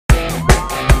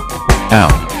Al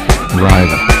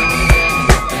Riven.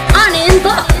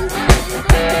 Uninvolved.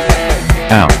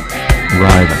 Al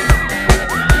Riven.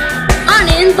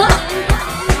 Uninvolved.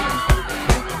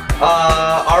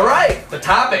 All right, the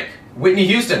topic, Whitney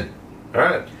Houston. All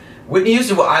right. Whitney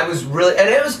Houston, well, I'm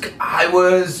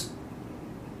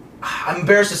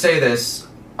embarrassed to say this,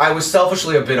 I was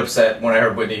selfishly a bit upset when I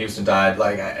heard Whitney Houston died.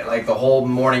 Like the whole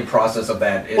mourning process of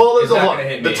that is, Well, is not going to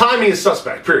hit me. the timing is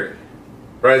suspect, period.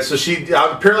 Right, so she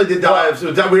apparently did die. It's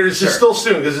sure. still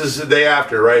soon because this is the day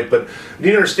after, right? But you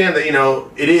need to understand that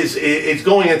it's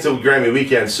going into Grammy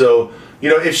weekend. So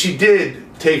if she did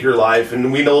take her life,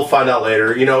 and we'll find out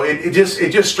later.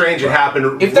 It's just strange. It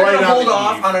happened. If they're right going to on hold the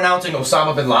off eve. on announcing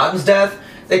Osama bin Laden's death,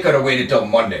 they could have waited till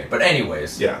Monday. But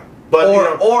anyways, Yeah, but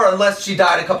or unless she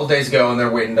died a couple days ago and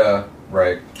they're waiting to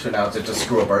announce it to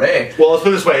screw up our day. Well, let's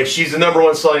put it this way: she's the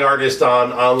 #1 selling artist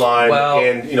online,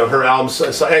 and her album.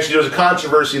 Actually, there was a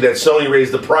controversy that Sony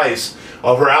raised the price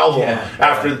of her album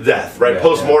after the death. Right,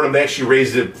 post-mortem, they actually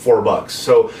raised it $4.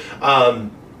 So,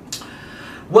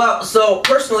 well, so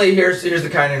personally, here's the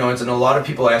kind of annoyance, and a lot of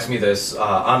people ask me this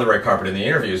on the red carpet in the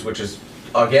interviews, which is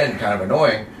again kind of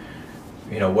annoying.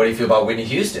 What do you feel about Whitney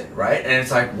Houston, right? And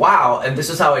it's like, wow, and this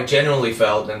is how I genuinely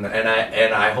felt, and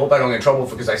I hope I don't get in trouble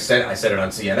because I said it on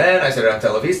CNN, I said it on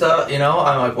Televisa,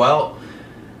 I'm like, well,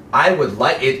 I would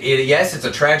like it. Yes, it's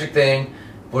a tragic thing,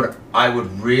 but I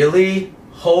would really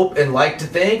hope and like to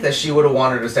think that she would have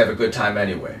wanted us to have a good time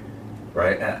anyway,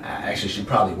 right? And actually, she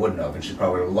probably wouldn't have, and she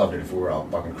probably would have loved it if we were all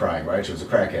fucking crying, right? She was a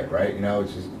crackhead, right?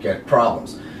 Just get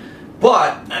problems.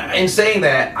 But in saying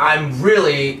that, I was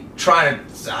really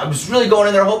going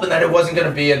in there hoping that it wasn't going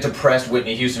to be a depressed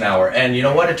Whitney Houston hour. And you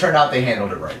know what? It turned out they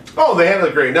handled it right. Oh, they handled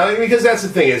it great. Now, because that's the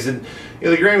thing is, the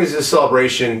Grammys is a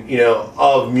celebration,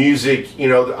 of music.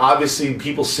 Obviously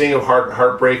people sing of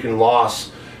heartbreak and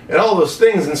loss and all those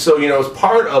things. And so, as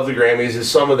part of the Grammys is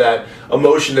some of that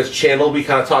emotion that's channeled. We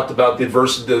kind of talked about the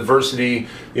diversity,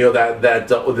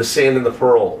 that with the sand and the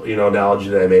pearl, analogy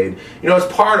that I made. It's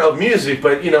part of music,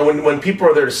 but when people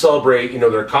are there to celebrate,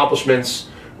 their accomplishments,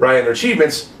 right, and their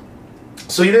achievements.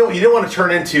 So you didn't want to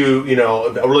turn into,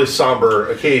 a really somber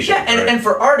occasion. Yeah, and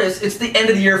for artists, it's the end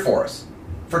of the year for us,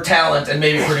 for talent and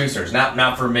maybe producers,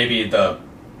 not for maybe the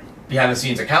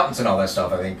behind-the-scenes accountants and all that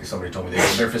stuff. I think somebody told me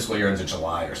their fiscal year ends in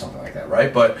July or something like that,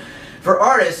 right? But for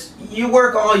artists, you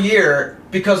work all year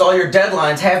because all your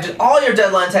deadlines have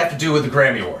to do with the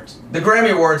Grammy Awards. The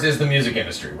Grammy Awards is the music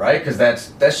industry, right? Because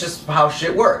that's just how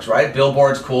shit works, right?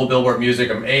 Billboard's cool, Billboard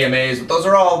Music, AMAs, but those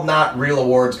are all not real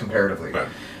awards comparatively.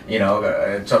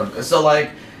 Right. So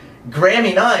like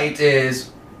Grammy night is,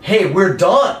 hey, we're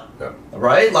done,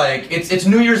 right? Like it's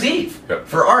New Year's Eve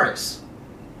for artists.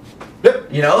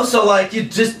 Yep. So like you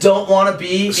just don't want to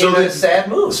be in a sad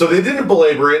mood. So they didn't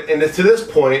belabor it, and to this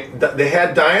point, they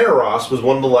had Diana Ross was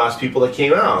one of the last people that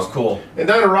came out. It was cool. And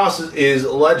Diana Ross is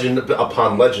legend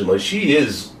upon legend. Like she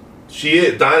is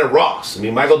Diana Ross. I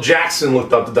mean, Michael Jackson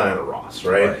looked up to Diana Ross,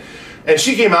 right? And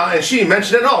she came out and she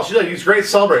mentioned it all. She's like, it's great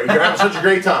celebrating. You're having such a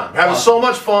great time. Having so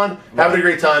much fun, having a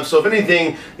great time. So if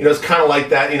anything, it's kind of like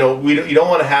that. You don't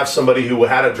want to have somebody who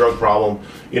had a drug problem,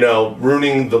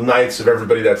 ruining the nights of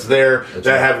everybody that's there,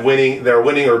 they're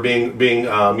winning or being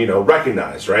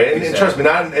recognized, right? And trust me,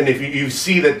 and if you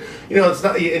see that, it's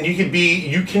not, and you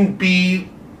can be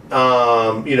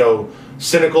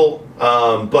cynical,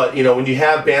 but when you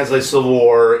have bands like Civil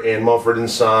War and Mumford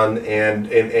 & Son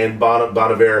and Bon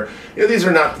Iver, these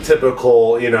are not the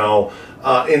typical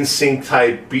NSYNC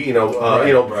type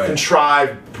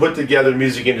contrived, put together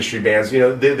music industry bands.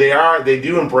 They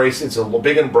do embrace, it's a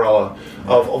big umbrella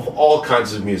of all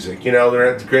kinds of music.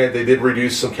 They did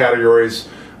reduce some categories.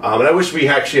 And I wish we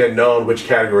actually had known which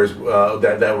categories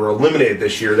that were eliminated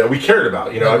this year that we cared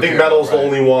about. I think metal's the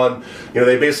only one.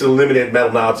 They basically eliminated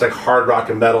metal now. It's like hard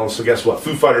rock and metal. And so guess what?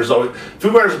 Foo Fighters will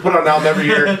put on an album every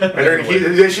year, and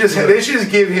they should just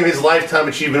give him his Lifetime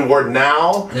Achievement Award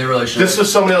now. They really should. Just so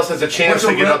somebody else has a chance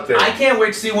to get up there. I can't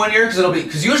wait to see one year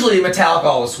because usually Metallica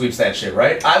always sweeps that shit,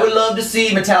 right? I would love to see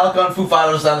Metallica and Foo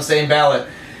Fighters on the same ballot.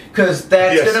 Because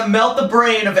that's going to melt the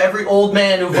brain of every old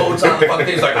man who votes on the fucking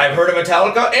things. Like, I've heard of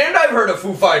Metallica and I've heard of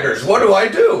Foo Fighters. What do I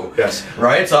do? Yes.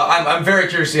 Right? So I'm very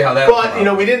curious to see how that But,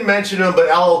 we didn't mention him, but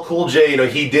LL Cool J,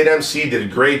 he did MC, did a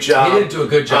great job. He did do a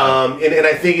good job. And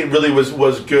I think it really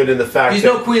was good in the fact He's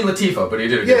that... no Queen Latifah, but he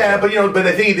did a good job. Yeah, but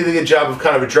I think he did a good job of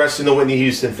kind of addressing the Whitney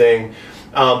Houston thing.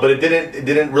 But it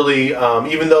didn't really,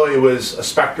 even though it was a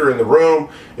specter in the room,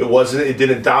 it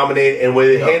didn't dominate, and the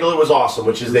way they handled it was awesome,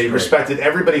 which is they respected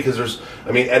everybody, because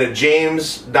Etta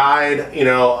James died,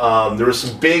 there was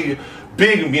some big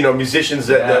big musicians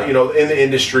that in the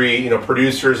industry,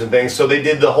 producers and things. So they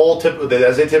did the whole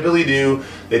as they typically do.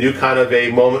 They do kind of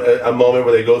a moment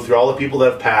where they go through all the people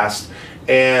that have passed.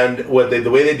 And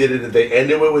the way they did it, they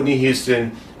ended with Whitney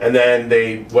Houston, and then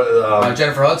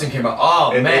Jennifer Hudson came out.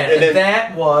 Oh man, and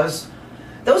that was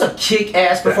a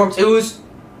kick-ass performance. It was.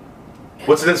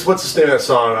 What's the name of that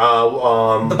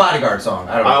song? The Bodyguard song.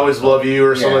 I Always Love You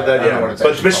or something like that. Yeah,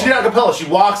 but she did a cappella. She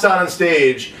walks out on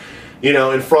stage,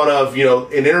 in front of an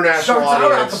international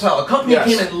audience. Starts out a cappella. Company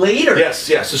came in later. Yes.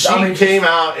 So she came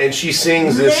out and she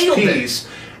sings this piece.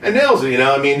 And nails it,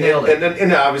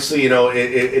 and obviously,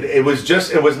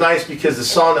 it was nice because the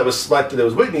song that was selected, that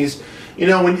was Whitney's,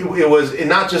 it was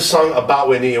not just sung about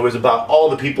Whitney, it was about all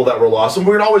the people that were lost, and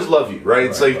we're gonna always love you, right?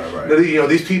 It's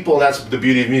these people, and that's the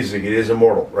beauty of music. It is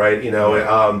immortal, right? You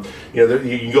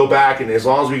can go back, and as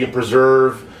long as we can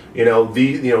preserve,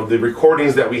 the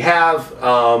recordings that we have,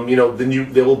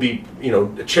 then they will be,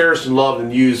 cherished and loved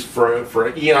and used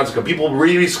for eons to come. People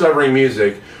rediscovering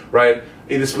music, right?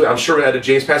 I'm sure we had a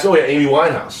James pass. Oh yeah, Amy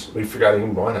Winehouse. We forgot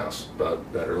Amy Winehouse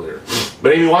about that earlier.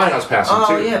 But Amy Winehouse passing too.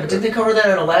 Oh yeah, but did they cover that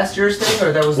in a last year's thing,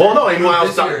 or that was? Well, no, Amy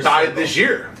Winehouse died this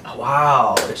year. Oh,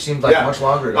 wow, it seemed like much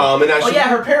longer ago.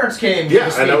 Her parents came. Yeah,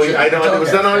 I know. It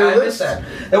was not on your list. That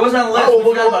wasn't on the list.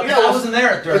 I wasn't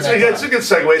there during that time. It's a good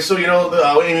segue. So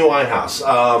Amy Winehouse,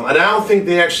 and I don't think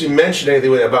they actually mentioned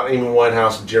anything about Amy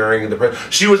Winehouse during the.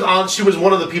 She was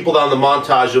one of the people on the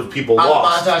montage of people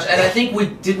lost. The montage, and I think we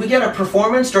get a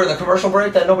performance during the commercial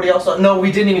break that nobody else saw? No,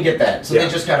 we didn't even get that. So they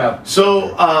just kind of.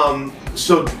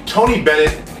 So Tony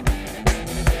Bennett.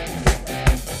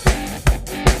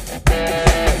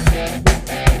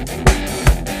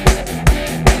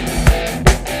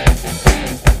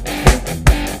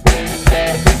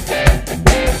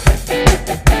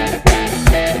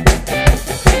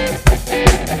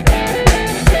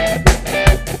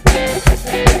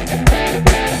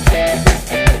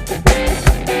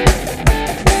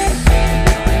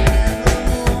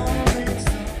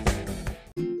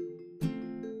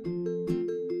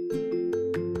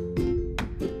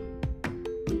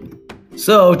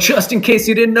 So, just in case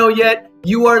you didn't know yet,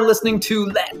 you are listening to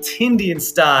Latindian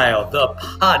Style, the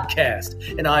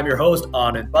podcast. And I'm your host,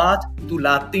 Anand Bhatt, tu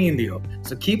Latindio.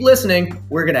 So keep listening,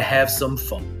 we're going to have some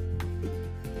fun.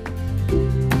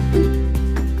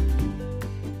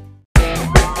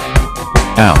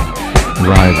 Out.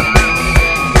 Rival.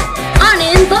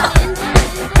 Anand Bhatt.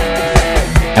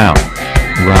 Out.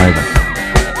 Rival.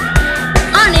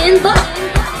 Anand Bhatt.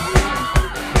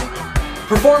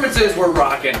 Performances were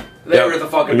rocking. They were the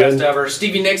fucking best ever.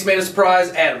 Stevie Nicks made a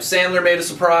surprise. Adam Sandler made a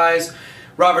surprise.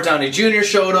 Robert Downey Jr.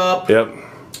 showed up. Yep.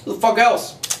 Who the fuck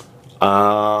else?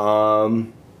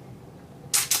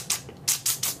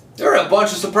 There were a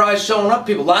bunch of surprise showing up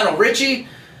people. Lionel Richie.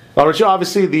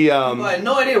 Obviously, I had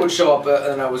no idea would show up,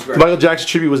 and I was great. Michael Jackson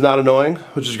tribute was not annoying,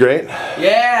 which is great.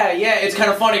 Yeah. It's kind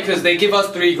of funny because they give us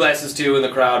 3 glasses too in the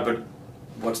crowd, but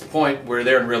what's the point? We're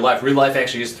there in real life. Real life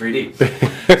actually is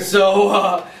 3D.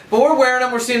 So, but we're wearing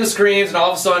them, we're seeing the screens, and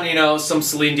all of a sudden, some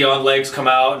Celine Dion legs come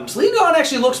out, and Celine Dion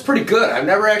actually looks pretty good. I've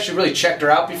never actually really checked her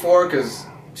out before because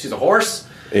she's a horse.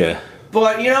 Yeah.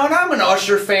 But, and I'm an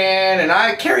Usher fan,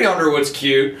 and Carrie Underwood's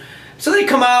cute. So they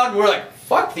come out, and we're like,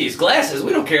 fuck these glasses.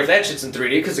 We don't care if that shit's in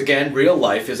 3D, because again, real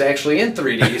life is actually in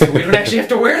 3D, so we don't actually have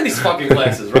to wear these fucking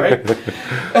glasses, right?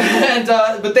 And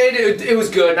but it was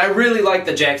good, and I really liked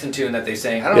the Jackson tune that they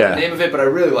sang. I don't know the name of it, but I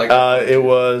really liked it. It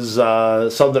was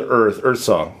something Earth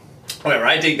song. Whatever,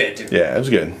 I dig that tune. Yeah, it was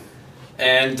good.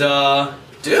 And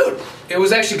dude, it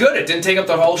was actually good. It didn't take up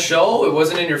the whole show. It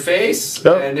wasn't in your face,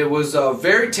 and it was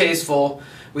very tasteful.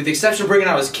 With the exception of bringing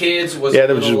out his kids, that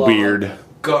was just weird.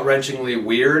 Gut-wrenchingly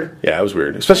weird. Yeah, it was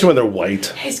weird, especially when they're white.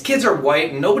 His kids are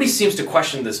white, and nobody seems to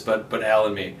question this, but Al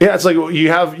and me. Yeah, it's like you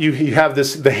have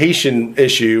the Haitian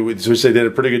issue, which they did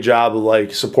a pretty good job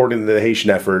of supporting the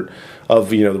Haitian effort of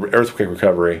the earthquake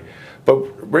recovery.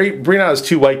 But bringing out his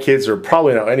 2 white kids who are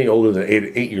probably not any older than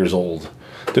 8 years old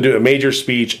to do a major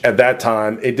speech at that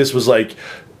time. It just was like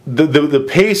the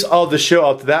pace of the show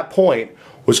up to that point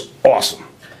was awesome,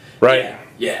 right?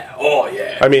 Yeah. Oh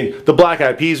yeah. I mean, the Black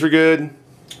Eyed Peas were good.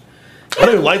 I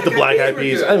didn't like the Black Eyed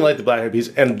Peas.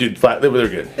 And dude, they were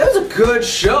good. That was a good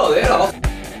show. They had all.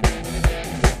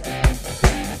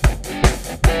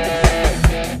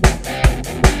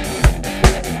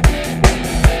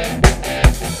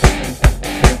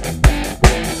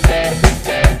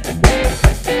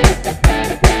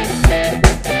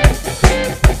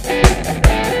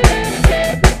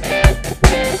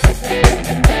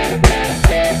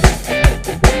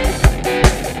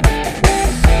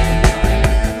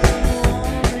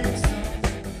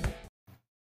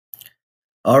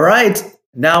 All right,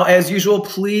 Now, as usual,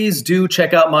 please do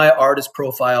check out my artist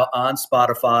profile on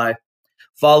Spotify.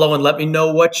 Follow and let me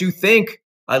know what you think.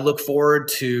 I look forward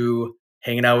to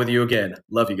hanging out with you again.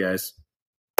 Love you guys.